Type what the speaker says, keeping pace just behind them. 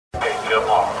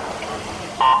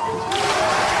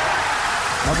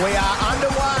And we are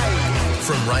underway.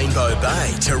 From Rainbow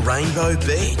Bay to Rainbow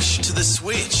Beach to the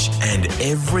Switch and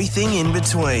everything in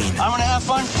between. I'm going to have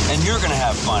fun, and you're going to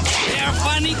have fun. Have a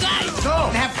funny day. Go,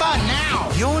 have fun now.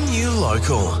 Your new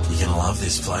local. You're going to love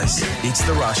this place. It's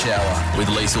the Rush Hour with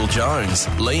Liesl Jones,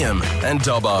 Liam and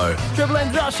Dobbo. Triple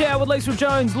M's Rush Hour with Liesl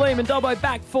Jones, Liam and Dobbo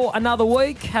back for another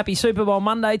week. Happy Super Bowl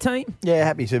Monday, team. Yeah,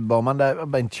 happy Super Bowl Monday.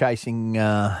 I've been chasing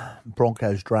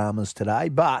Broncos dramas today,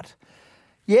 but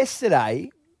yesterday,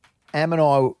 Am and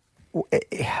I,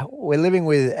 we're living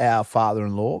with our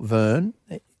father-in-law, Vern,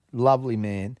 lovely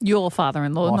man. Your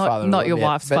father-in-law, not your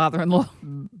wife's father-in-law.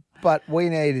 But we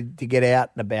needed to get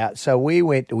out and about, so we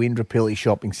went to Indooroopilly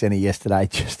Shopping Centre yesterday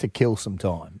just to kill some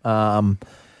time.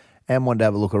 Am wanted to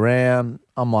have a look around.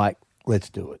 I'm like, let's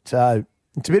do it. So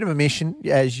it's a bit of a mission,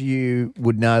 as you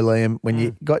would know, Liam, when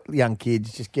you got young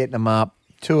kids, just getting them up.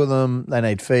 Two of them, they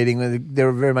need feeding.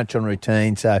 They're very much on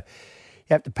routine, so you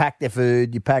have to pack their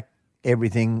food, you pack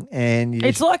everything, and you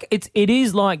it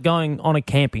is like going on a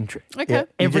camping trip. Okay. Yeah,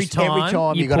 Every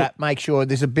time you got to make sure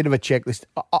there's a bit of a checklist.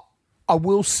 I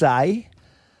will say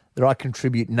that I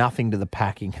contribute nothing to the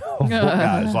packing of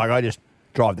Broncos. Like, I just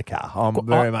drive the car. I'm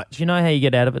very much. Do you know how you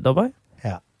get out of it, Dobbo?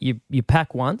 How? You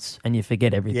pack once and you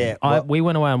forget everything. Yeah, we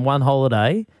went away on one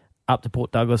holiday up to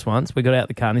Port Douglas once. We got out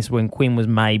the car, and this is when Quinn was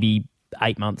maybe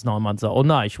 8 months, 9 months old. Or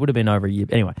no, she would have been over a year.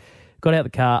 Anyway, got out the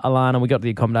car. Alana, we got to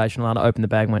the accommodation. Alana opened the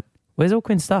bag and went, "Where's all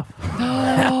Quinn's stuff?"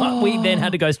 We then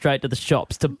had to go straight to the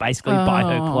shops to basically buy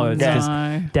her clothes because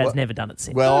Dad's never done it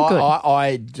since. Well,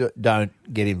 I don't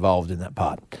get involved in that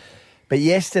part. But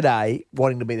yesterday,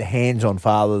 wanting to be the hands-on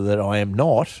father that I am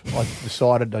not, I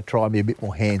decided to try and be a bit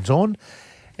more hands-on.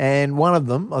 And one of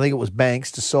them, I think it was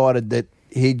Banks, decided that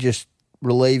he'd just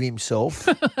relieve himself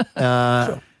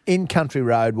in Country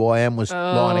Road while Am was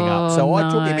lining up. So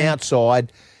I took him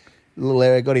outside, little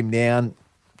area, got him down,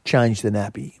 changed the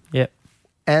nappy. Yep.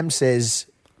 Am says,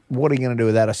 "What are you going to do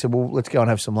with that?" I said, "Well, let's go and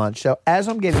have some lunch." So as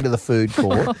I'm getting to the food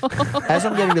court,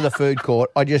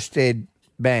 I just said,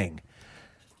 "Bang!"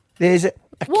 There's a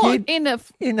What, kid in a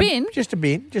bin? just a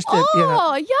bin,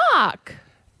 Yuck.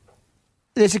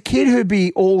 There's a kid who'd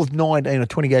be all of 19 or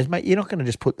 20 goes, "Mate, you're not going to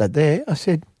just put that there." I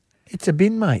said, "It's a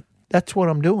bin, mate. That's what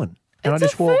I'm doing," and It's I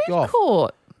just a walked food off.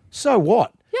 court. So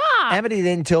what? Yeah. Amity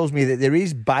then tells me that there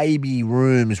is baby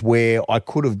rooms where I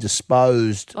could have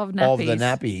disposed Of of the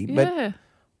nappies. nappy, but Yeah.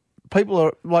 people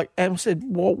are like, Am said,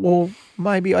 well,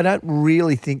 maybe I don't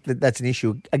really think that that's an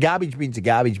issue. A garbage bin's a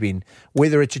garbage bin,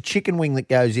 whether it's a chicken wing that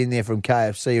goes in there from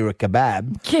KFC or a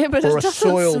kebab, Yeah, but or it a doesn't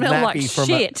soiled smell nappy like from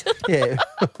shit. yeah,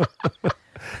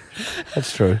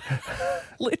 that's true.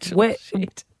 Literally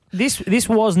shit. This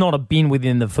was not a bin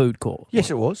within the food court. Yes,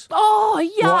 it was Oh, right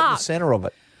in the yuck. centre of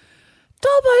it.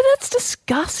 Dobbo, that's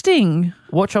disgusting.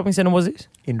 What shopping centre was this?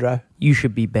 Indro. You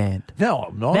should be banned. No,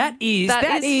 I'm not. That is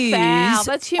That is foul.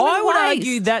 That's human I would waste.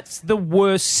 argue that's the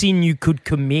worst sin you could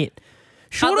commit.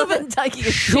 Other than taking a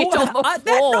shit on the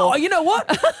floor. No, you know what?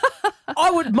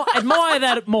 I would admire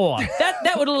that more.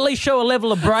 That would at least show a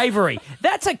level of bravery.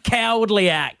 That's a cowardly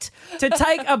act. To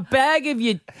take a bag of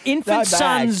your infant no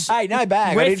son's bag. Hey, no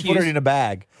bag. I didn't put it in a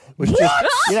bag. It was just,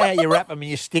 you know how you wrap them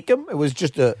and you stick them? It was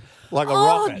just like a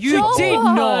rocket. You did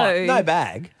not. No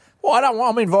bag. Well,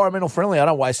 I'm environmental friendly. I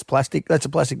don't waste plastic. That's a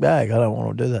plastic bag. I don't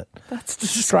want to do that. That's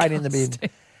straight in the bin.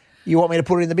 You want me to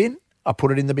put it in the bin? I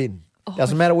put it in the bin.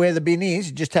 Doesn't matter where the bin is.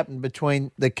 It just happened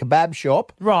between the kebab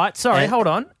shop. Right, sorry, hold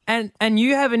on. And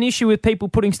you have an issue with people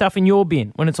putting stuff in your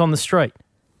bin when it's on the street?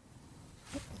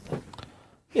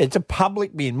 Yeah, it's a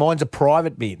public bin. Mine's a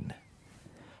private bin.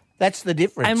 That's the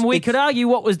difference. And we could argue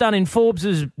what was done in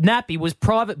Forbes' nappy was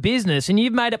private business, and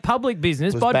you've made it public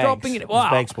business by dropping it. It was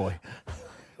Banks boy.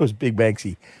 It was Big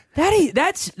Banksy.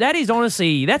 That is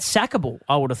honestly, that's sackable,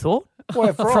 I would have thought.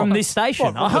 Where from this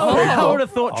station. I would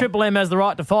have thought Triple M has the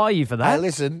right to fire you for that. Hey,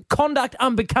 listen. Conduct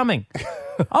unbecoming.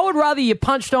 I would rather you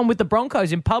punched on with the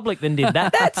Broncos in public than did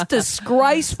that. That's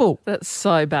disgraceful. That's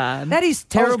so bad. That is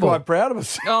terrible. I was quite proud of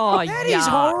us. Oh, That is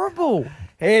horrible.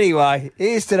 Anyway,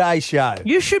 here's today's show.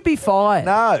 You should be fired.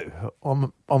 No,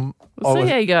 We'll see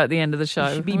how you go at the end of the show.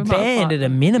 You should be We might banned find- at a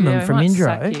minimum we from might Indro.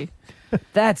 sack you.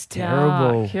 That's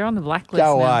terrible. Yuck, you're on the blacklist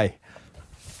Go now. away.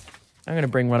 I'm going to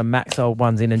bring one of Mac's old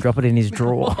ones in and drop it in his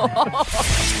drawer.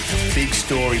 Big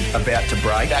story about to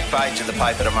break. Back page of the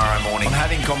paper tomorrow morning. I'm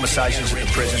having conversations at the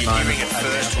present moment. You're hearing it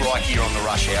first right here on the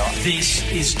Rush Hour. This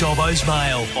is Dobbo's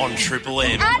Mail on Triple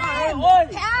M.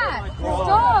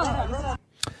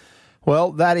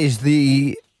 Well, that is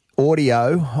the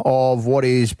audio of what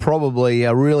is probably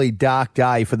a really dark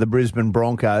day for the Brisbane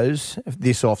Broncos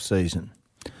this off-season.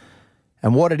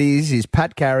 And what it is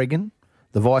Pat Carrigan,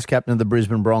 the vice-captain of the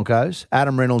Brisbane Broncos,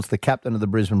 Adam Reynolds, the captain of the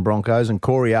Brisbane Broncos, and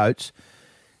Corey Oates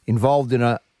involved in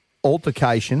an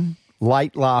altercation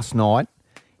late last night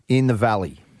in the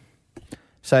Valley.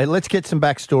 So let's get some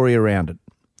backstory around it.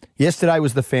 Yesterday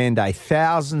was the fan day.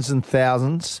 Thousands and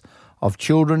thousands of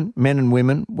children, men and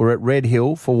women, were at Red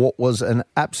Hill for what was an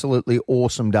absolutely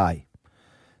awesome day.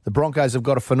 The Broncos have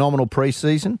got a phenomenal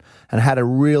preseason and had a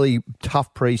really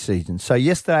tough preseason. So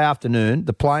yesterday afternoon,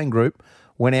 the playing group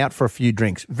went out for a few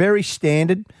drinks. Very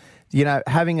standard,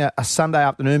 having a Sunday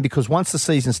afternoon, because once the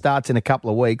season starts in a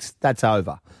couple of weeks, that's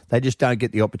over. They just don't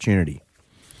get the opportunity.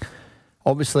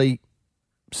 Obviously,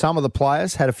 some of the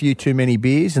players had a few too many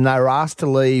beers and they were asked to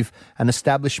leave an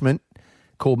establishment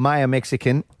called Maya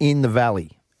Mexican in the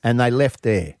Valley, and they left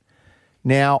there.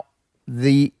 Now,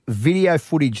 the video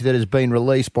footage that has been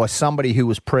released by somebody who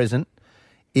was present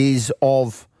is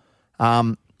of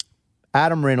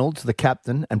Adam Reynolds, the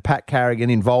captain, and Pat Carrigan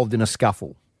involved in a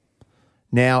scuffle.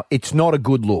 Now, it's not a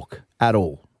good look at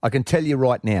all. I can tell you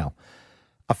right now.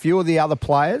 A few of the other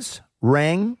players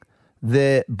rang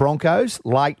the Broncos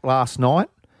late last night,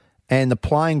 and the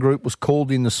playing group was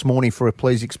called in this morning for a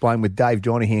Please Explain with Dave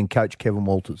Donaghy and Coach Kevin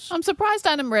Walters. I'm surprised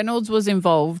Adam Reynolds was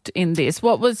involved in this.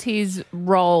 What was his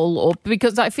role?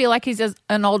 Because I feel like he's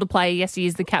an older player. Yes, he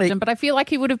is the captain, but I feel like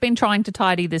he would have been trying to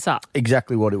tidy this up.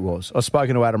 Exactly what it was. I've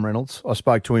spoken to Adam Reynolds. I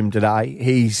spoke to him today.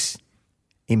 He's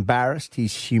embarrassed.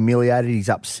 He's humiliated. He's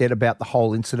upset about the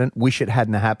whole incident. Wish it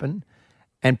hadn't happened.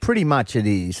 And pretty much it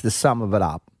is, the sum of it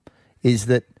up, is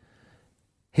that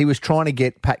he was trying to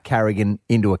get Pat Carrigan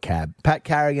into a cab. Pat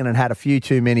Carrigan had a few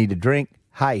too many to drink.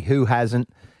 Hey, who hasn't?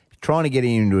 Trying to get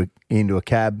him into a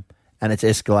cab, and it's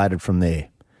escalated from there.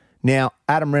 Now,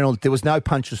 Adam Reynolds, there was no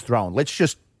punches thrown. Let's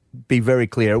just be very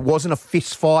clear. It wasn't a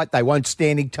fist fight. They weren't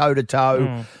standing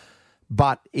toe-to-toe,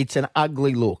 but it's an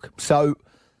ugly look. So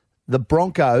the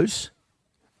Broncos,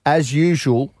 as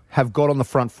usual, have got on the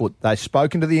front foot. They've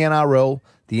spoken to the NRL.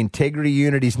 The integrity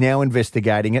unit is now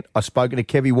investigating it. I've spoken to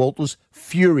Kevin Walters,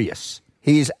 furious.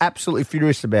 He is absolutely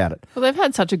furious about it. Well, they've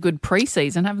had such a good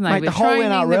preseason, haven't they? Mate, the whole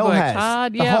NRL has.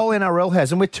 Hard. The whole NRL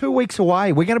has. And we're 2 weeks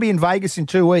away. We're going to be in Vegas in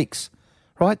 2 weeks,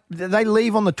 right? They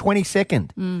leave on the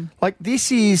 22nd. Like,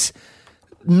 this is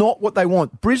not what they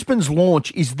want. Brisbane's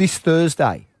launch is this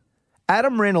Thursday.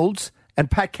 Adam Reynolds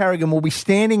and Pat Carrigan will be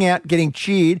standing out getting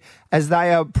cheered as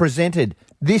they are presented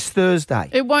this Thursday.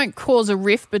 It won't cause a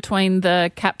rift between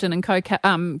the captain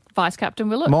and vice-captain,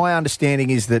 will it? My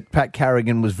understanding is that Pat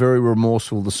Carrigan was very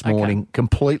remorseful this morning,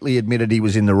 completely admitted he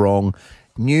was in the wrong,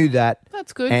 knew that.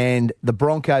 That's good. And the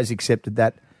Broncos accepted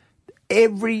that.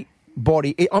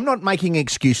 Everybody, I'm not making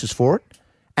excuses for it,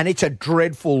 and it's a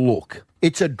dreadful look.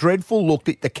 It's a dreadful look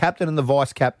that the captain and the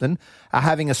vice-captain are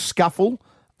having a scuffle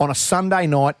on a Sunday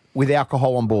night with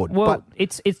alcohol on board. Well, but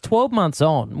it's 12 months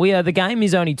on. The game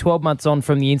is only 12 months on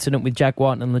from the incident with Jack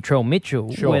White and Latrell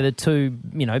Mitchell, where the two,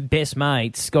 best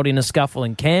mates got in a scuffle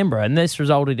in Canberra, and this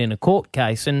resulted in a court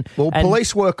case.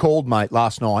 Police were called, mate,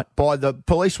 last night.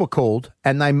 Police were called,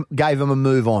 and they gave them a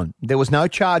move on. There was no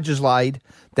charges laid.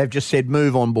 They've just said,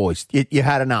 move on, boys. You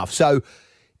had enough. So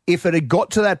if it had got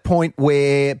to that point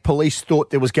where police thought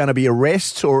there was going to be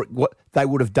arrests, they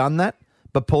would have done that.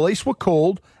 But police were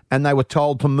called and they were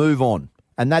told to move on.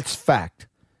 And that's fact.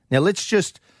 Now,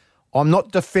 I'm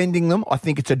not defending them. I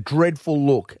think it's a dreadful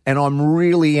look. And I'm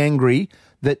really angry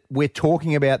that we're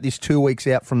talking about this 2 weeks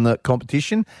out from the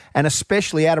competition. And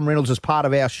especially Adam Reynolds is part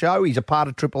of our show. He's a part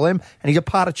of Triple M and he's a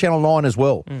part of Channel 9 as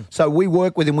well. So we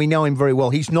work with him. We know him very well.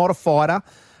 He's not a fighter.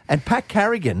 And Pat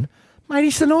Carrigan, mate,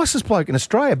 he's the nicest bloke in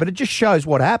Australia. But it just shows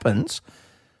what happens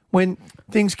when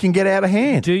things can get out of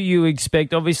hand. Do you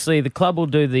expect, obviously, the club will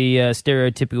do the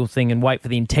stereotypical thing and wait for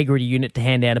the integrity unit to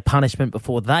hand out a punishment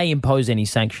before they impose any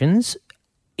sanctions?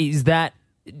 Is that,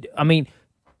 the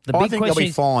big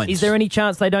question is there any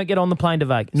chance they don't get on the plane to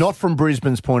Vegas? Not from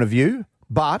Brisbane's point of view,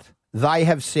 but they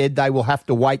have said they will have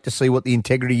to wait to see what the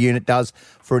integrity unit does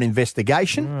for an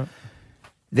investigation.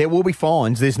 There will be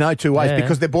fines. There's no two ways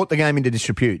because they brought the game into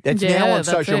disrepute. That's now on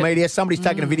social media. Somebody's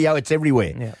taking a video. It's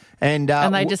everywhere. Yeah. And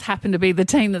they just happen to be the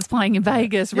team that's playing in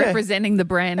Vegas, representing the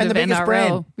brand and of the biggest NRL.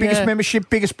 Brand, biggest membership,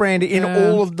 biggest brand in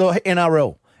all of the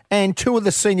NRL. And two of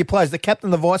the senior players, the captain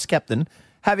and the vice-captain,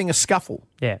 having a scuffle.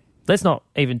 Yeah. Let's not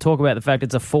even talk about the fact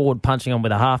it's a forward punching on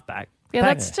with a halfback.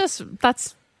 Yeah, that's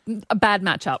a bad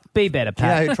matchup. Be better,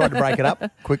 Pat. Do you know who tried to break it up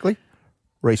quickly?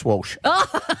 Reece Walsh.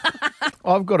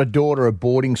 I've got a daughter at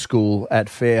boarding school at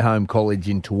Fairholme College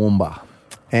in Toowoomba,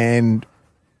 and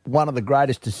one of the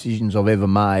greatest decisions I've ever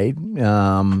made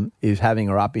is having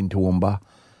her up in Toowoomba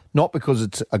Not because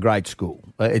it's a great school.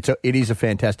 It is a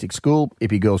fantastic school.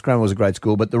 Ippy Girls Grammar was a great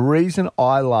school. But the reason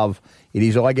I love it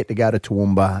is I get to go to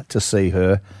Toowoomba to see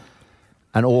her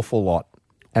an awful lot.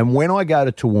 And when I go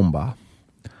to Toowoomba,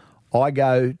 I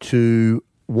go to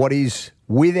what is,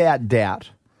 without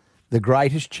doubt, the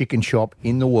greatest chicken shop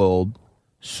in the world,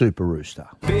 Super Rooster.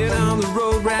 Been on the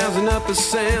road, rousing up a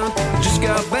sound. Just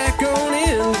got back on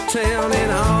into town,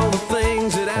 and all the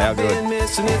things that How I've good. been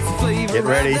missing. It's the flavor Get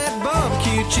ready. of that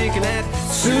barbecue chicken at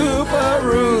Super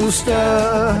Rooster.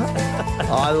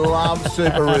 I love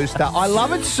Super Rooster. I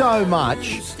love it so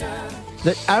much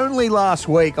that only last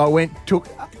week I took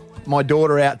my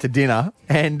daughter out to dinner,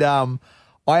 and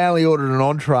I only ordered an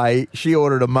entree. She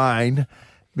ordered a main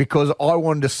because I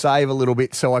wanted to save a little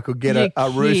bit so I could get a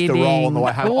rooster roll on the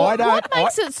way home. What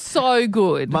makes it so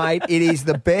good? Mate, it is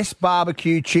the best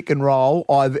barbecue chicken roll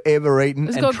I've ever eaten.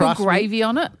 It's and got good trust me, gravy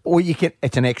on it. or you can.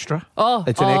 It's an extra. Oh,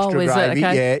 it's an extra is it? gravy.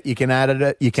 Okay. Yeah, you can add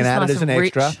it. You can Just add it nice as an and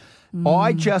rich. extra.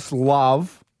 I just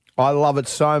love. I love it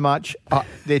so much.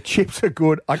 Their chips are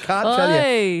good. I can't tell you.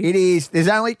 Oi. It is. There's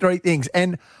only 3 things,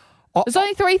 and There's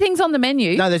only 3 things on the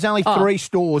menu. no, there's only 3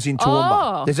 stores in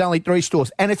Toowoomba. Oh. There's only 3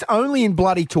 stores, and it's only in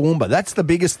bloody Toowoomba. That's the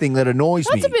biggest thing that annoys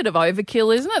That's me. a bit of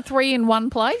overkill, isn't it? 3 in one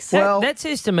place. Well, that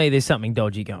says to me there's something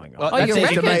dodgy going on. that you says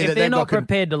to reckon? me If that they're they've not got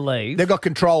prepared to leave, they've got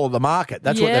control of the market.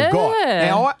 That's what they've got. Yeah.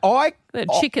 Now, The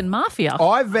chicken mafia.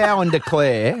 I vow and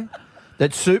declare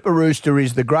that Super Rooster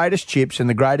is the greatest chips and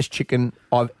the greatest chicken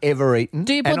I've ever eaten.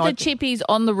 Do you put And the chippies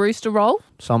on the rooster roll?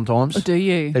 Sometimes. Or do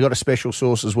you? They got a special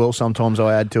sauce as well. Sometimes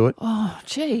I add to it. Oh,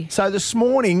 gee. So this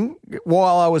morning,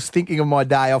 while I was thinking of my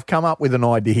day, I've come up with an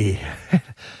idea.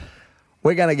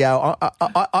 We're going to go.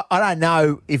 I don't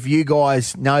know if you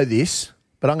guys know this,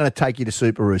 but I'm going to take you to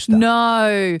Super Rooster.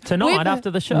 No. tonight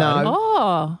after the show. No.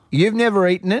 Oh. You've never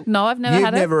eaten it? No, I've never You've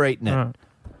had it. never eaten it.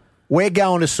 We're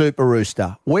going to Super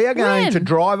Rooster. We are going When? to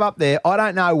drive up there. I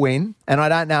don't know when, and I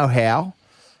don't know how,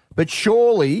 but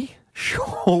surely,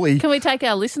 Can we take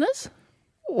our listeners?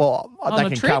 well, On they a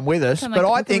can trip? come with us. Can But they-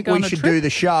 I can we think go we on a should trip? do the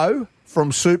show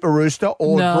from Super Rooster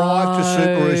or drive to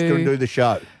Super Rooster and do the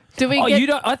show. Do we Oh, get... you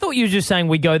don't, I thought you were just saying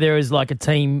we go there as like a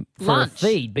team for Lunch. a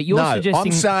feed, but you're No,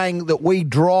 suggesting I'm saying that we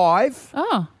drive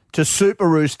Oh. to Super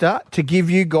Rooster to give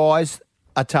you guys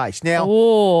a taste. Now,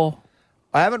 Oh.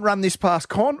 I haven't run this past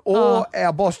Con or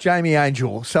our boss Jamie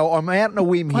Angel, so I'm out on a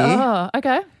whim here. Oh,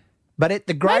 okay. But at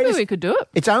the greatest, Maybe we could do it.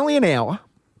 it's only an hour,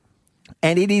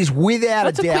 and it is without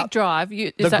That's a a quick doubt drive.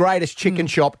 the greatest chicken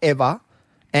shop ever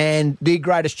and the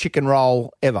greatest chicken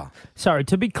roll ever. sorry,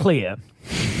 to be clear,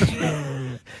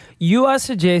 you are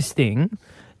suggesting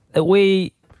that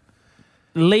we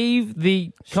leave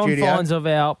the Studio. confines of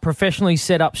our professionally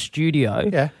set up studio,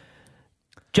 Yeah.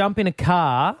 jump in a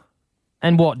car,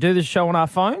 and what, do the show on our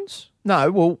phones? No,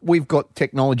 well, we've got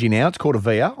technology now. It's called a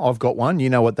VIA. I've got one. You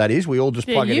know what that is. We all just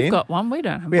Yeah, plug it in. you've got one. We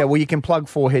don't have Yeah, one. well, you can plug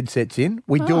 4 headsets in.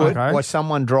 We do it Okay. while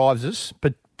someone drives us,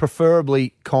 but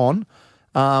preferably Con,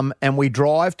 and we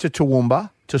drive to Toowoomba,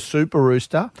 to Super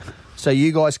Rooster, so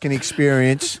you guys can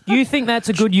experience. You think that's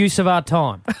a good use of our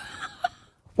time?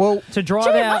 Well, To drive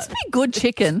Gee, it out... must be good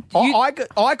chicken.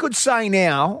 I could say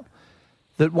now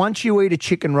that once you eat a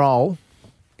chicken roll,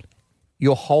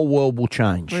 your whole world will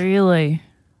change. Really?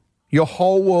 Your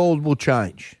whole world will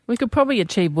change. We could probably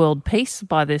achieve world peace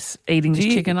by this eating this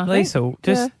chicken, I think. Liesl,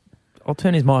 just... I'll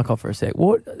turn his mic off for a sec.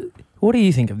 What do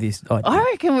you think of this idea? I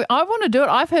reckon I want to do it.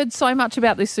 I've heard so much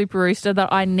about this Super Rooster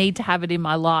that I need to have it in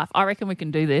my life. I reckon we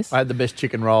can do this. I had the best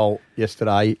chicken roll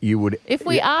yesterday. You would. If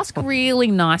we ask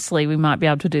really nicely, we might be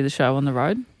able to do the show on the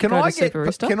road. Can Go I to Super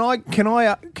Rooster. Can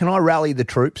I rally the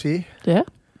troops here? Yeah.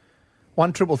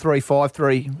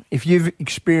 133353. If you've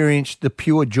experienced the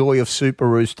pure joy of Super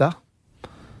Rooster,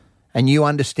 and you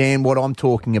understand what I'm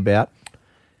talking about,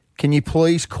 can you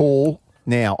please call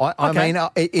now? I Okay. mean,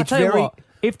 I'll it's tell you very. what,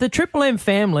 if the Triple M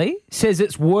family says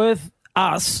it's worth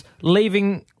us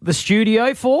leaving the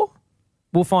studio for,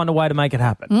 we'll find a way to make it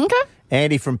happen. Okay.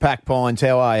 Andy from Pack Pines,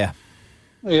 how are you?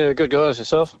 Yeah, good guys.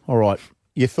 Yourself? All right.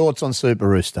 Your thoughts on Super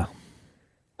Rooster?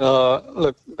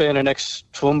 Look, being an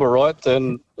ex-Toowoomba, right,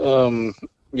 then,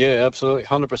 yeah, absolutely,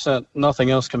 100%. Nothing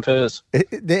else compares.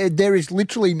 There is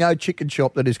literally no chicken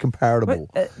shop that is comparable.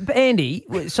 But Andy,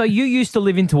 so you used to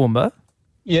live in Toowoomba,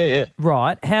 Yeah.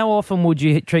 right? How often would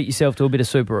you treat yourself to a bit of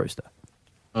Super Rooster?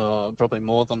 Probably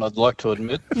more than I'd like to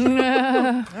admit.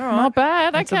 Not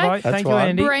bad. That's a Okay. vote. Thank you, fine.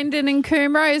 Andy. Brendan and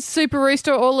Coomera, is Super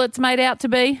Rooster all it's made out to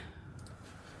be?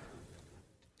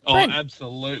 Oh, Brent.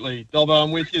 absolutely. Dobbo,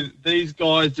 I'm with you. These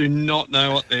guys do not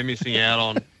know what they're missing out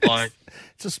on. Like,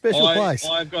 It's a special place.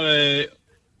 I've got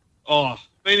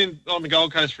been on the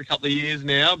Gold Coast for a couple of years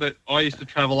now, but I used to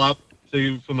travel up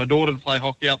for my daughter to play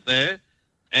hockey up there,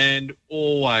 and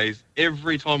always,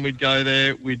 every time we'd go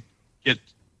there, we'd get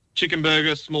chicken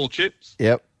burger, small chips.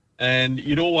 Yep. And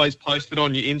you'd always post it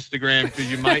on your Instagram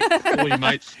because all your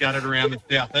mates scattered around the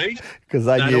southeast. Because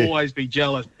they'd knew. always be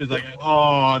jealous because they go,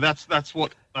 "Oh, that's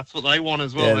what they want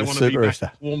as well. Yeah, they the want to be Super back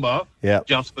Rooster. to Toowoomba Yep.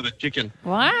 just for the chicken."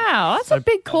 Wow, that's a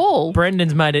big call.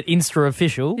 Brendan's made it Insta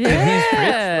official.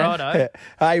 Yeah. Righto.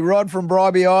 Hey, Rod from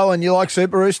Bribie Island, you like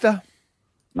Super Rooster?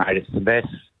 Mate, it's the best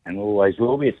and always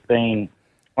will be. It's been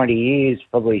 20 years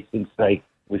probably since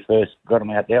we first got them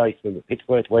out there. I used to live at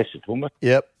Pittsworth, west of Toowoomba.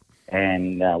 Yep.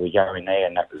 And we go in there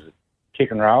and that was a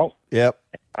chicken roll, Yep.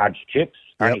 large chips,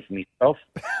 only for myself.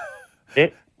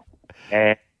 It.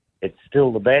 And it's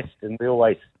still the best. And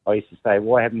I used to say,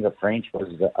 why haven't you got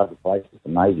franchises at other places? It's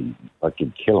amazing. I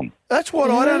could kill them. That's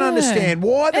what I don't understand.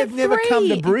 Why they've never come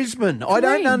to Brisbane. I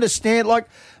don't understand. Like,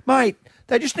 mate,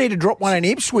 they just need to drop one in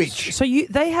Ipswich. So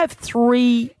they have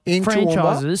 3 In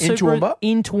franchises. Toowoomba.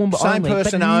 In Toowoomba Same only,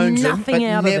 person but owns them, nothing but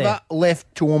out never of there.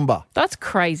 left Toowoomba. That's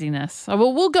craziness. Oh,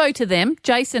 well, we'll go to them.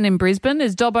 Jason in Brisbane.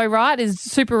 Is Dobbo right? Is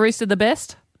Super Rooster the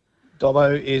best?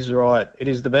 Dobbo is right. It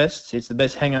is the best. It's the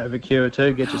best hangover cure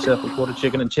too. Get yourself a quarter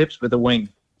chicken and chips with a wing.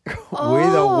 With a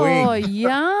Oh, wing.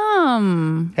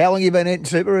 yum. How long you been eating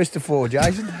Super Rooster for,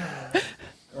 Jason?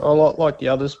 I like the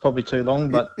others, probably too long,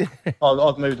 but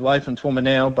I've moved away from Toowoomba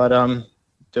now. But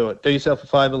do it. Do yourself a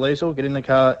favour, Liesl. Get in the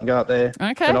car and go up there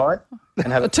tonight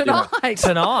and have it Tonight.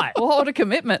 Tonight. What a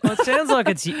commitment. Well, it sounds like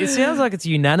it's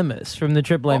unanimous from the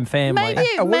Triple M family. maybe-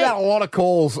 And we've had a lot of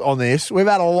calls on this. We've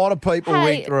had a lot of people Hey,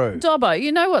 read through. Dobbo,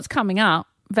 you know what's coming up?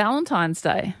 Valentine's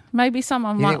Day. Maybe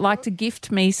someone might like to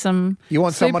gift me some. You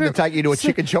want someone to take you to a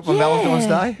chicken shop on Valentine's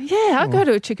Day? Yeah, I'll go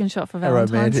to a chicken shop for How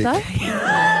Valentine's Day. romantic.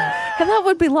 And that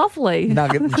would be lovely.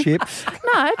 Nugget and chips.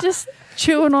 No, just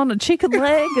chewing on a chicken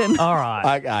leg and All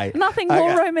right. Okay. nothing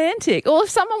more romantic. Or if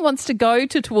someone wants to go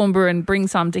to Toowoomba and bring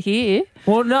some to here,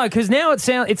 Well, no, because now it's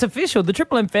official. The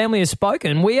Triple M family has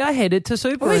spoken. We are headed to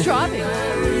Super we're Rooster. driving.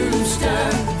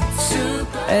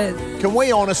 Can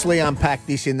we honestly unpack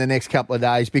this in the next couple of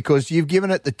days? Because you've given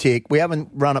it the tick. We haven't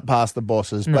run it past the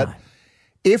bosses. But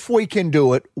if we can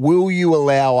do it, will you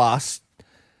allow us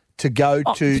to go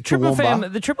to The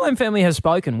Triple M family has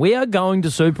spoken. We are going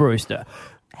to Super Rooster.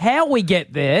 How we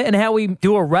get there and how we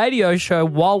do a radio show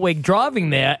while we're driving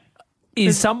there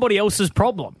is somebody else's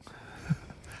problem.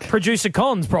 Producer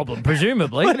Con's problem,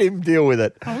 presumably. Let him deal with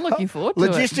it. I'm looking forward to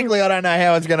it. Logistically, I don't know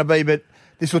how it's going to be, but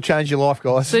this will change your life,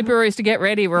 guys. Super Rooster, get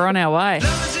ready. We're on our way.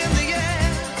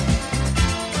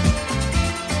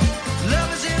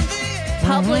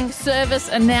 Public service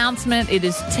announcement. It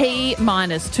is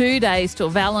T-2 days till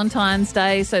Valentine's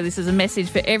Day. So this is a message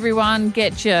for everyone.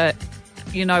 Get your,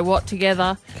 you know what,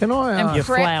 together. Can I And Your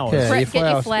prep- flowers. Yeah, prep-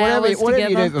 get your flowers whatever you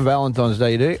together. do for Valentine's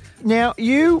Day, you do. Now,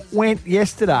 you went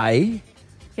yesterday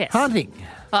Yes. hunting.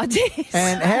 I did.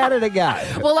 And how did it go?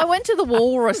 Well, I went to the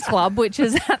Walrus Club, which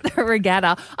is at the Regatta.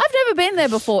 I've never been there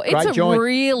before. It's Great a joint.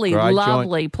 really Great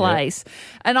lovely joint. place.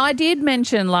 And I did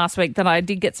mention last week that I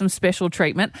did get some special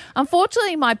treatment.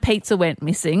 Unfortunately, my pizza went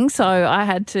missing, so I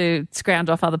had to scrounge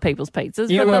off other people's pizzas.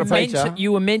 You But were, that's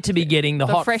you were meant to be getting the,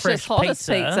 hot, freshest, fresh hottest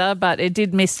pizza, but it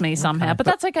did miss me somehow. But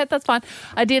that's okay. That's fine.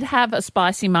 I did have a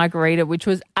spicy margarita, which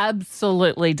was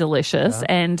absolutely delicious,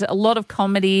 and a lot of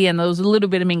comedy, and there was a little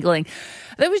bit of mingling.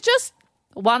 There was just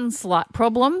one slight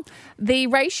problem. The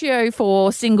ratio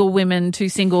for single women to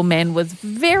single men was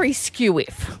very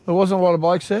skew-if. There wasn't a lot of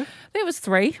blokes there? There was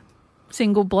 3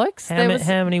 single blokes. How, there ma- was,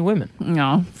 how many women?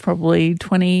 no, probably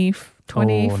 20,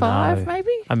 25 Oh, no.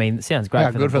 maybe. I mean, it sounds great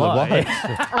Yeah, for good the for the bloke. bloke.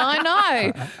 I know.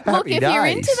 Look, Happy if you're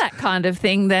days. into that kind of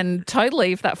thing, then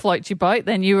totally, if that floats your boat,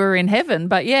 then you were in heaven.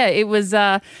 But yeah, it was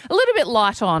a little bit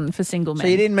light on for single men. So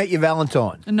you didn't meet your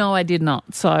Valentine? No, I did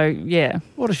not. So yeah.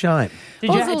 What a shame. Did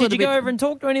I was a you little go bit- over and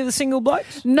talk to any of the single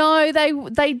blokes? No,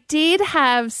 they did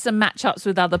have some matchups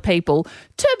with other people.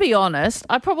 To be honest,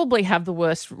 I probably have the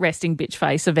worst resting bitch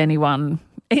face of anyone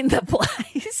in the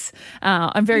place.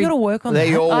 I'm very. You got to work on They're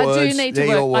that. your I words. do need to They're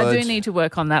your work. I do words. need to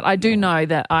work on that. I do know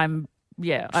that I'm.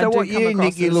 Yeah, I So do what come you, across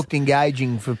Nick, you as- looked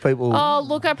engaging for people. Oh,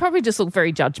 look, I probably just look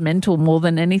very judgmental more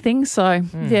than anything. So,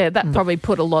 yeah, that probably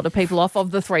put a lot of people off of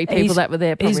the 3 people that were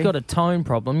there. Probably. He's got a tone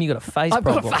problem. You got a face I've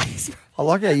problem. got a face. I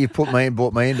like how you put me and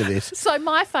brought me into this. So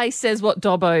my face says what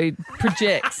Dobbo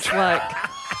projects. Like,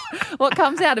 what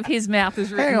comes out of his mouth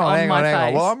is written on my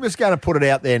face. Well, I'm just going to put it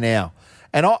out there now.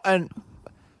 And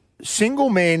single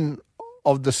men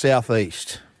of the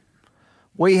southeast,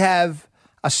 we have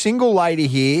a single lady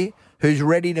here who's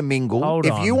ready to mingle. Hold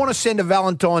if on. you want to send a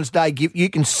Valentine's Day gift, you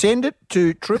can send it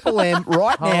to Triple M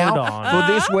right now on.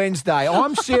 for this Wednesday.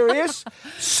 I'm serious.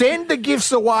 Send the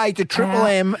gifts away to Triple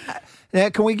M. Now,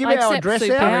 can we give I our accept address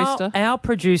Super out? Barista. Our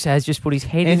producer has just put his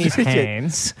head in his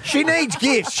hands She needs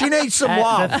gifts. She needs some at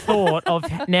love. the thought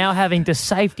of now having to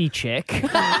safety check.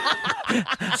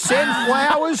 Send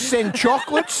flowers, send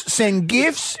chocolates, send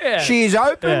gifts. Yeah. She is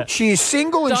open, Yeah. she is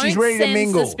single, and Don't she's ready to send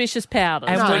mingle. suspicious powders.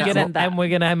 And Don't we're send that.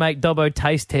 gonna make Dobbo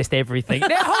taste test everything.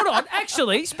 Now hold on.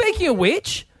 Actually, speaking of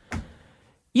which,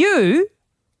 you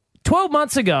 12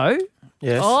 months ago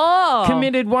Yes. Oh.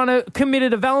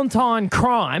 committed a Valentine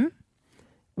crime.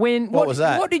 What was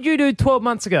that? What did you do 12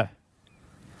 months ago?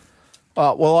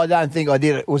 Well, I don't think I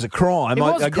did. It was a crime. It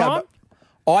was a crime?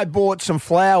 I bought some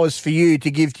flowers for you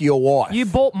to give to your wife. You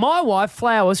bought my wife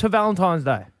flowers for Valentine's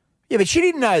Day. Yeah, but she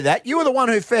didn't know that. You were the one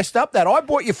who fessed up that. I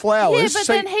bought you flowers. Yeah, but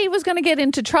then he was going to get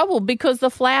into trouble because the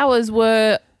flowers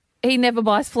were. He never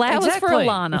buys flowers for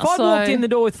Alana. If I walked in the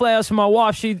door with flowers for my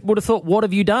wife, she would have thought, "What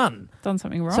have you done? Done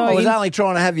something wrong." So I was only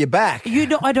trying to have you back.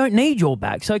 I don't need your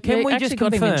back. So can Yeah, we actually just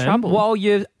got him in confirm trouble. while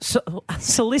you're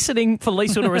soliciting for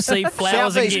Liesl to receive flowers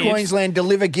and Southeast gifts, Queensland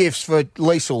deliver gifts for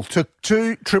Liesl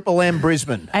to Triple M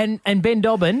Brisbane. and Ben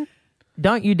Dobbin,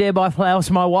 don't you dare buy flowers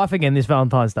for my wife again this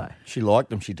Valentine's Day. She liked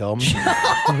them, she told me.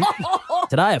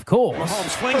 Today, of course.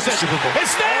 Flings it.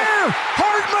 It's there!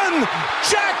 Hartman!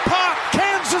 Jackpot!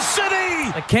 Kansas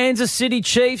City! The Kansas City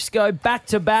Chiefs go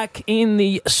back-to-back in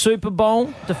the Super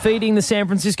Bowl, defeating the San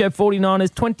Francisco 49ers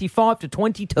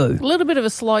 25-22. A little bit of a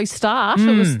slow start.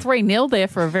 It was 3-0 there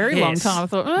for a very long Yes. time. I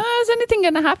thought, is anything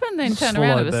going to happen? Then turn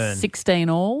around, it was burn. 16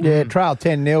 all. Yeah, trail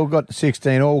 10-0, got to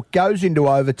 16 all. Goes into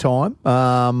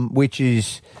overtime, which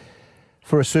is,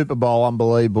 for a Super Bowl,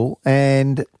 unbelievable.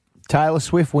 And Taylor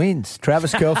Swift wins.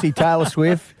 Travis Kelce, Taylor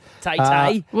Swift.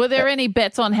 Tay-tay. Were there any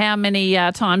bets on how many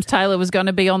times Taylor was going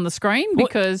to be on the screen?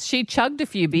 Because she chugged a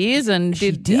few beers and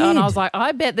did. And I was like,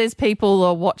 I bet there's people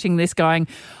are watching this going,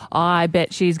 I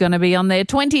bet she's going to be on there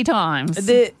 20 times.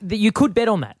 You could bet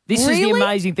on that. This is the Really?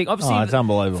 amazing thing. Obviously, Oh, it's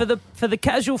unbelievable. For the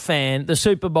casual fan, the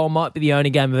Super Bowl might be the only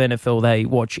game of NFL they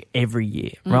watch every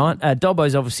year, right?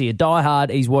 Dobbo's obviously a diehard.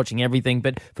 He's watching everything.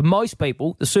 But for most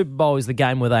people, the Super Bowl is the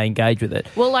game where they engage with it.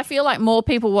 Well, I feel like more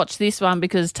people watch this one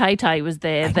because Tay-Tay was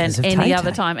there than Because of any Tay-Tay.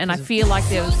 other time. And I feel like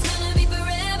there was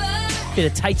Bit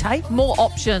of tay-tay. more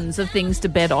options of things to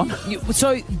bet on.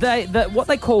 So what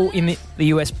they call in the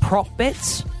US prop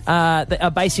bets they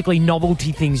are basically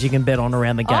novelty things you can bet on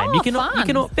around the game. Oh, you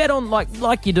can bet on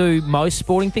like you do most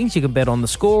sporting things. You can bet on the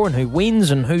score and who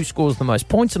wins and who scores the most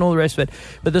points and all the rest of it.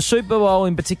 But the Super Bowl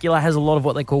in particular has a lot of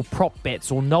what they call prop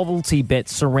bets or novelty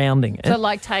bets surrounding it. So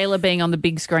like Taylor being on the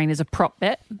big screen is a prop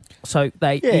bet? So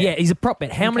he's a prop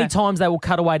bet. How many times they will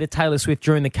cut away to Taylor Swift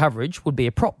during the coverage would be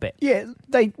a prop bet. Yeah,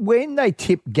 when they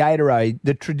tip Gatorade,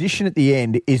 the tradition at the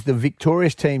end is the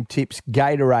victorious team tips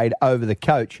Gatorade over the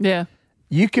coach. Yeah.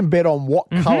 You can bet on what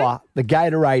colour the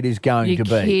Gatorade is going You're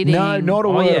to be. kidding. No, not a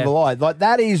word of a lie. Like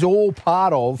that is all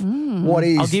part of what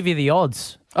is. I'll give you the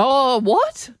odds. Oh,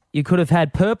 what? You could have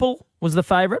had purple was the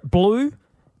favourite, blue,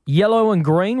 yellow and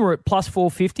green were at plus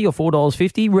 $4.50 or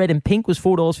 $4.50. Red and pink was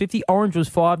 $4.50. Orange was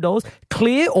 $5.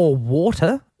 Clear or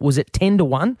water was at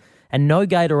 10-1, and no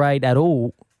Gatorade at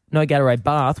all. No Gatorade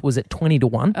bath was at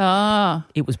 20-1. Ah.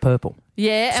 It was purple.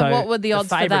 Yeah, So and what were the odds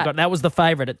for favourite that? That was the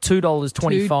favourite at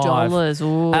 $2.25. $2.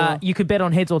 Ooh. You could bet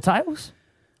on heads or tails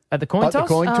at the coin Like the toss.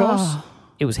 coin toss?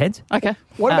 It was heads. Okay.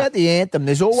 What about the anthem?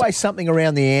 There's always something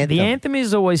around the anthem. The anthem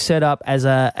is always set up as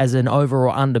an over or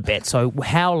under bet. So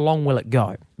how long will it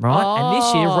go, right? And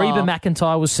this year, Reba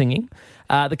McEntire was singing,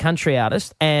 the country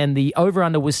artist, and the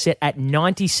over-under was set at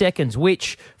 90 seconds,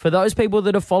 which, for those people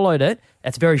that have followed it,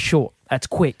 that's very short. That's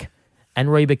quick.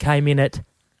 And Reba came in at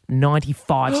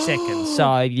 95 seconds.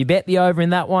 So if you bet the over in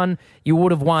that one, you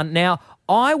would have won. Now,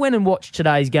 I went and watched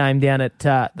today's game down at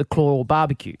the Claw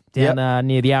Barbecue down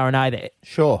near the R&A there.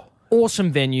 Sure.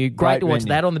 Awesome venue. Great to watch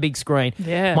venue. that on the big screen.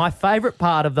 Yeah. My favourite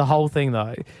part of the whole thing,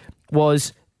 though,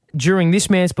 was during this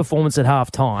man's performance at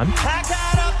halftime.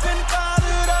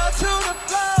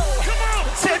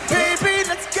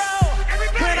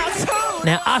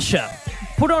 Now, Usher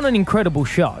put on an incredible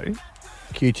show.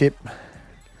 Q-tip.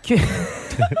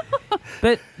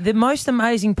 But the most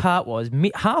amazing part was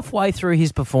halfway through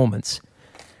his performance,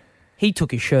 he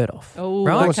took his shirt off. Oh,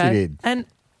 right? Of course he did. And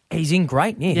he's in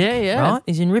great nick. Yeah, yeah. Right?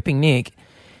 He's in ripping nick.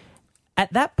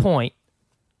 At that point,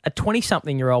 a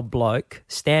 20-something-year-old bloke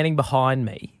standing behind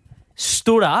me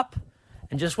stood up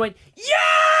and just went,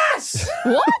 yes!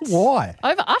 What? Why?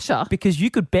 Over Usher? Because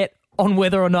you could bet on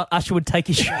whether or not Usher would take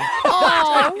his shirt.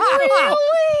 Oh, really?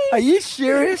 Are you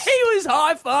serious? He was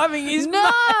high-fiving his No.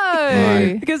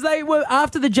 mate. Because they were,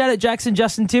 after the Janet Jackson,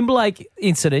 Justin Timberlake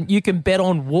incident, you can bet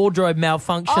on wardrobe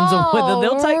malfunctions or whether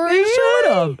they'll take their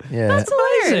shirt off. Yeah. That's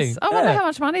hilarious. amazing. I wonder Yeah. how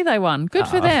much money they won. Good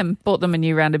for them. Bought them a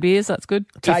new round of beers. That's good.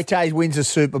 Tay wins a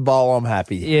Super Bowl. I'm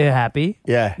happy. Yeah, happy.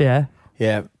 Yeah. Yeah.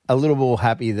 Yeah. A little more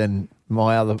happy than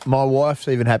my wife's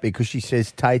even happy because she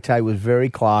says Tay was very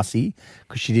classy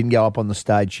because she didn't go up on the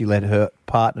stage. She let her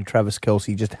partner, Travis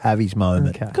Kelce, just have his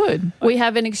moment. Okay. Good. We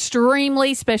have an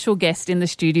extremely special guest in the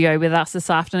studio with us this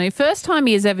afternoon. First time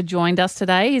he has ever joined us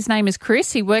today. His name is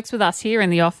Chris. He works with us here in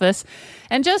the office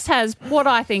and just has what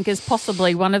I think is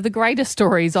possibly one of the greatest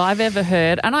stories I've ever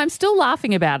heard. And I'm still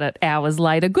laughing about it hours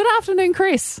later. Good afternoon,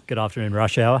 Chris. Good afternoon,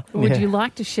 Rush Hour. Would you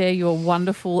like to share your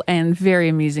wonderful and very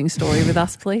amusing story with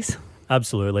us, please?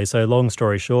 Absolutely. So long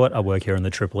story short, I work here in the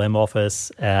Triple M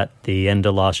office at the end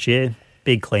of last year.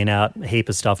 Big clean out, a heap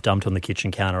of stuff dumped on the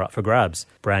kitchen counter up for grabs.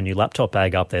 Brand new laptop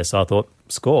bag up there. So I thought,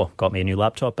 score, got me a new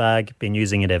laptop bag, been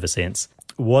using it ever since.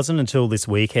 It wasn't until this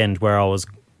weekend where I was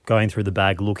going through the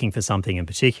bag looking for something in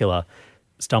particular,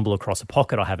 stumble across a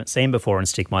pocket I haven't seen before and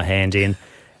stick my hand in,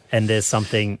 and there's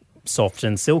something soft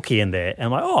and silky in there. And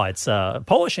I'm like, oh, it's a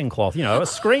polishing cloth, a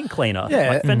screen cleaner. Yeah.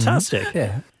 Like, fantastic.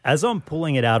 Yeah. As I'm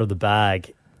pulling it out of the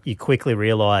bag, you quickly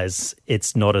realise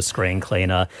it's not a screen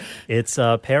cleaner. It's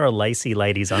a pair of lacy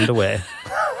ladies' underwear.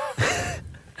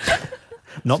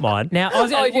 Not mine. Now,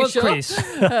 Chris,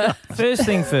 first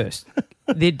thing first,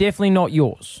 they're definitely not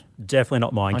yours. Definitely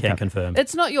not mine, can confirm.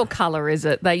 It's not your colour, is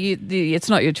it? It's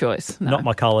not your choice. No. Not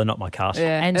my colour, not my cut.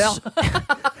 Yeah. And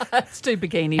It's too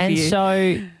bikini for and you.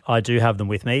 so I do have them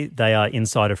with me. They are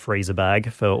inside a freezer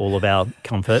bag for all of our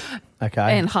comfort.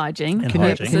 Okay. And hygiene. And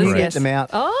purposes, hygiene, Can you yes. get them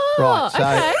out? Oh,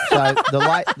 right. So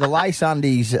the lace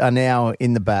undies are now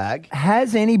in the bag.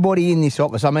 Has anybody in this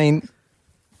office, I mean,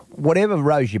 whatever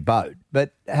rows your boat,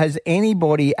 but has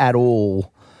anybody at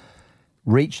all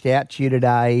reached out to you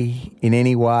today in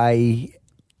any way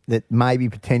that maybe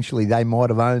potentially they might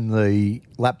have owned the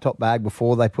laptop bag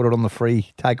before they put it on the free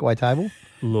takeaway table?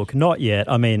 Look, not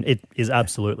yet. I mean, it is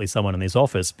absolutely someone in this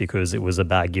office because it was a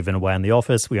bag given away in the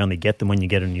office. We only get them when you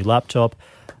get a new laptop.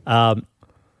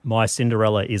 My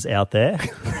Cinderella is out there.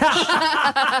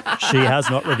 She has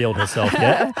not revealed herself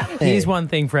yet. here's one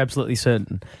thing for absolutely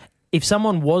certain. If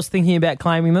someone was thinking about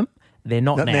claiming them, they're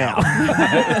not now.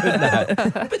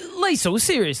 But Liesl,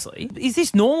 seriously, is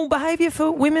this normal behaviour for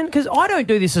women? Because I don't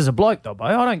do this as a bloke, though.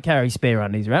 I don't carry spare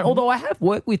undies around. Although I have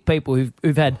worked with people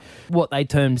who've had what they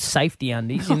term safety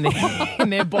undies in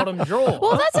their bottom drawer.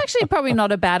 Well, that's actually probably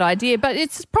not a bad idea, but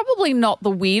it's probably not the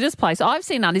weirdest place. I've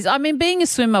seen undies. I mean, being a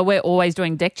swimmer, we're always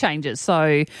doing deck changes.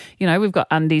 So, we've got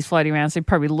undies floating around, so you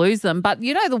probably lose them. But,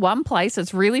 the one place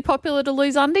that's really popular to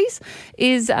lose undies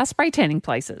is spray tanning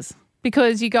places.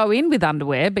 Because you go in with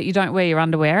underwear, but you don't wear your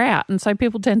underwear out, and so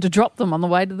people tend to drop them on the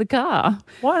way to the car.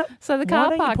 Why? So the car Why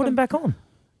don't park you put them back on?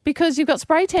 Because you've got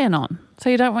spray tan on, so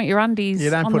you don't want your undies.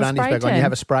 You don't on put the undies spray back tan. on. You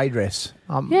have a spray dress.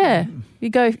 Yeah, you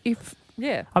go.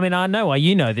 Yeah. I mean, I know why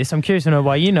you know this. I'm curious to know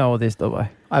why you know all this, though.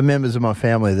 I have members of my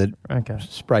family that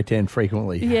spray tan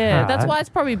frequently. Yeah, that's why it's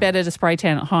probably better to spray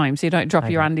tan at home, so you don't drop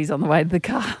your undies on the way to the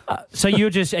car. So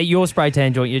you're just at your spray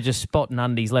tan joint. You're just spotting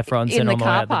undies left, right, and in centre the on the way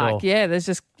car out the park. door. Yeah,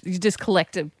 you just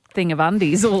collect a thing of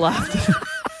undies all after.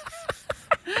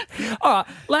 All right,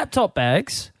 laptop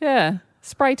bags. Yeah,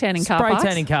 spray tanning car parks. Spray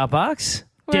tanning car parks.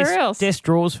 Where else? Desk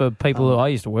drawers for people who I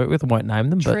used to work with. I won't name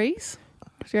them. Trees.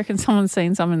 Do you reckon someone's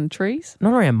seen some in the trees?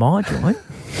 Not around my joint.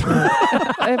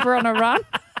 Ever on a run?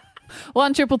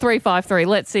 1-333-553.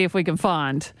 Let's see if we can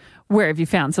find where have you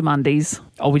found some undies.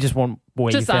 Oh, we just want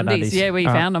where Just you found undies. Yeah, where you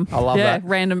found them. I love that.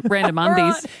 Random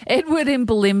undies. Edward in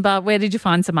Balimba, where did you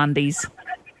find some undies?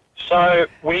 So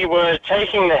we were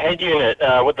taking the head unit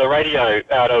with the radio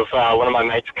out of one of my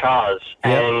mate's cars,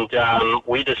 and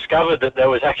we discovered that there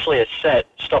was actually a set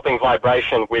stopping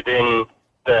vibration within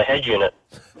the head unit.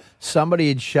 Somebody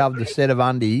had shoved a set of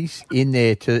undies in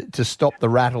there to stop the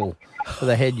rattle for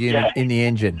the head unit in the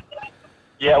engine.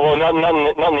 Yeah, well, not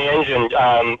in the engine,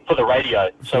 for the radio.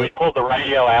 So we pulled the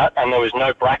radio out, and there was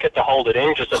no bracket to hold it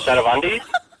in, just a set of undies.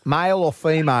 Male or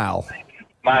female?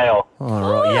 Male.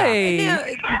 Oh, right. Now,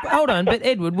 hold on, but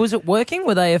Edward, was it working?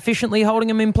 Were they efficiently holding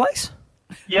them in place?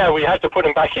 Yeah, we had to put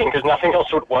them back in because nothing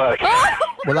else would work.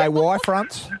 Were they Y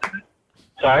fronts?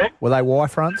 Sorry? Were they Y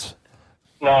fronts?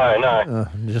 No.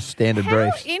 Just standard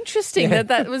briefs. Interesting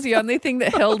that was the only thing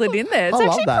that held it in there. It's I love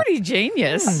actually that. pretty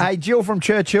genius. Hey, Jill from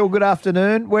Churchill, good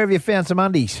afternoon. Where have you found some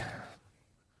undies?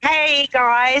 Hey,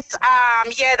 guys.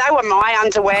 Yeah, they were my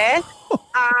underwear.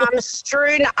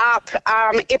 Strewn up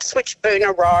Ipswich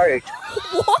Boonah Road.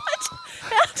 What?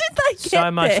 How did they get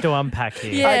So much there? to unpack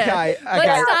here. Yeah. Okay.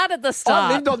 Let's start at the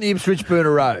start. I lived on the Ipswich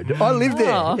Boonah Road. I lived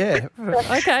there. Oh. Yeah.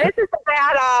 Okay. This is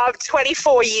about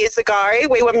 24 years ago.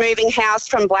 We were moving house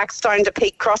from Blackstone to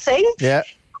Peak Crossing. Yeah.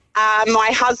 My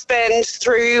husband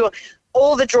threw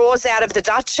all the drawers out of the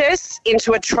Duchess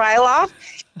into a trailer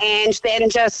and then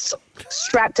just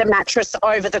strapped a mattress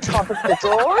over the top of the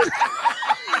drawers.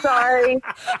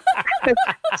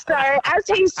 So as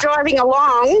he's driving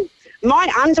along,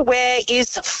 my underwear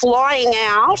is flying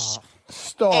out.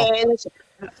 Stop. And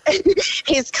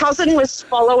his cousin was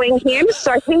following him,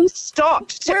 so he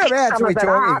stopped to pick Whereabouts some are we of it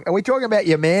talking? up. Are we talking about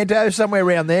Yamanto, somewhere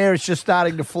around there? It's just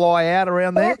starting to fly out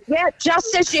around there? Yeah,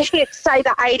 just as you hit, say,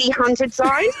 the 80-100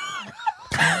 zone.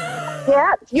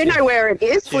 Yeah, you know where it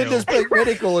is. Flinders Peak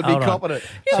Medical would be Hold on. copping it.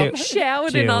 You're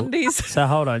showered in Jill. undies. So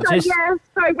hold on. So, Just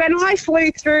so when I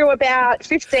flew through about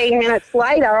 15 minutes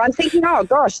later, I'm thinking, oh,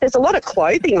 gosh, there's a lot of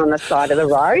clothing on the side of the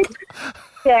road.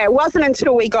 Yeah, it wasn't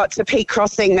until we got to Peak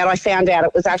Crossing that I found out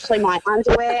it was actually my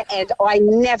underwear, and I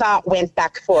never went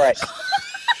back for it.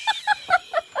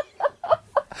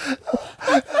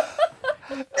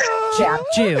 Jill.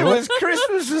 It was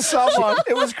Christmas for someone.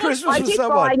 It was Christmas I for did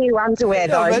someone. buy new underwear,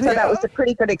 though, Yeah, but- so that was a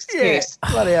pretty good excuse.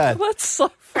 Bloody hell. That's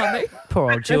so funny.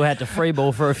 Poor old Jill had to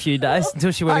freeball for a few days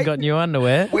until she went and got new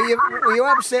underwear. Were you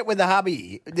upset with the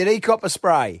hubby? Did he cop a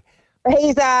spray?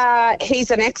 He's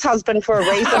an ex-husband for a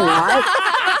reason, right?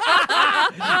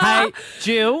 Hey,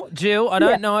 Jill, I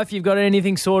don't know if you've got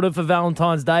anything sorted for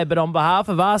Valentine's Day, but on behalf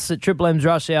of us at Triple M's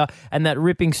Rush Hour and that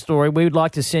ripping story, we would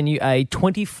like to send you a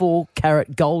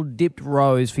 24-carat gold-dipped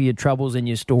rose for your troubles and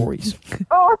your stories.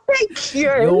 Oh, thank you.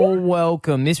 You're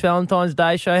welcome. This Valentine's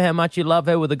Day, show how much you love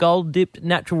her with a gold-dipped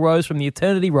natural rose from the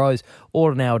Eternity Rose.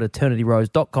 Order now at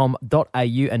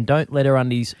eternityrose.com.au and don't let her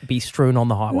undies be strewn on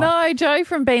the highway. No, Joe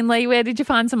from Beanley, where did you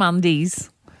find some undies?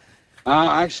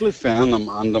 I actually found them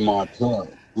under my pillow,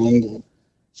 and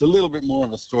it's a little bit more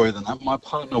of a story than that. My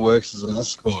partner works as an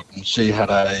escort, and she had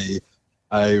a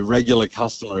regular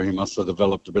customer who must have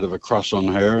developed a bit of a crush on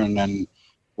her, and then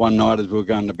one night as we were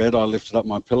going to bed, I lifted up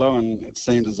my pillow, and it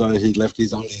seemed as though he'd left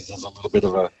his undies as a little bit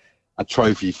of a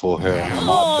trophy for her.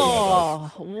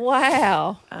 Oh,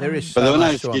 wow. There is But so there were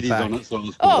no much to skiddies unpack. on it, so I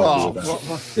was Oh. pretty happy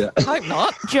about it. Yeah. Hope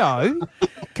not. Joe,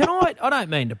 I don't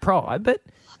mean to pry, but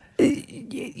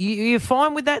you're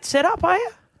fine with that setup, are you?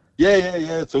 Yeah,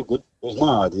 it's all good. It was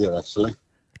my idea, actually.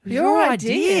 Your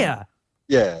idea?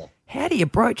 Yeah. How do you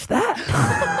broach that?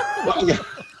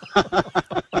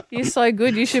 You're so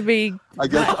good. You should be. I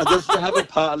guess you have a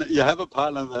partner. You have a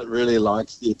partner that really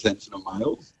likes the attention of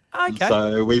males. Okay.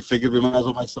 So we figured we might as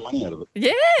well make some money out of it.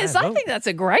 Yes, I think that's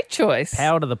a great choice.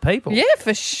 Power to the people. Yeah,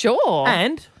 for sure.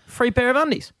 And free pair of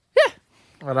undies.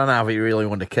 I don't know if he really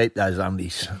wanted to keep those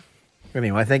undies.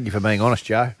 Anyway, thank you for being honest,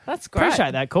 Joe. That's great.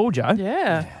 Appreciate that call, Joe.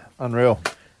 Yeah. Unreal.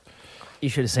 You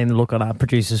should have seen the look on our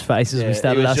producer's face as we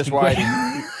started he was asking just waiting.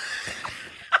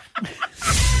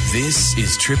 This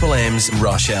is Triple M's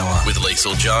Rush Hour with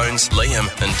Liesl Jones, Liam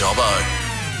and Dobbo.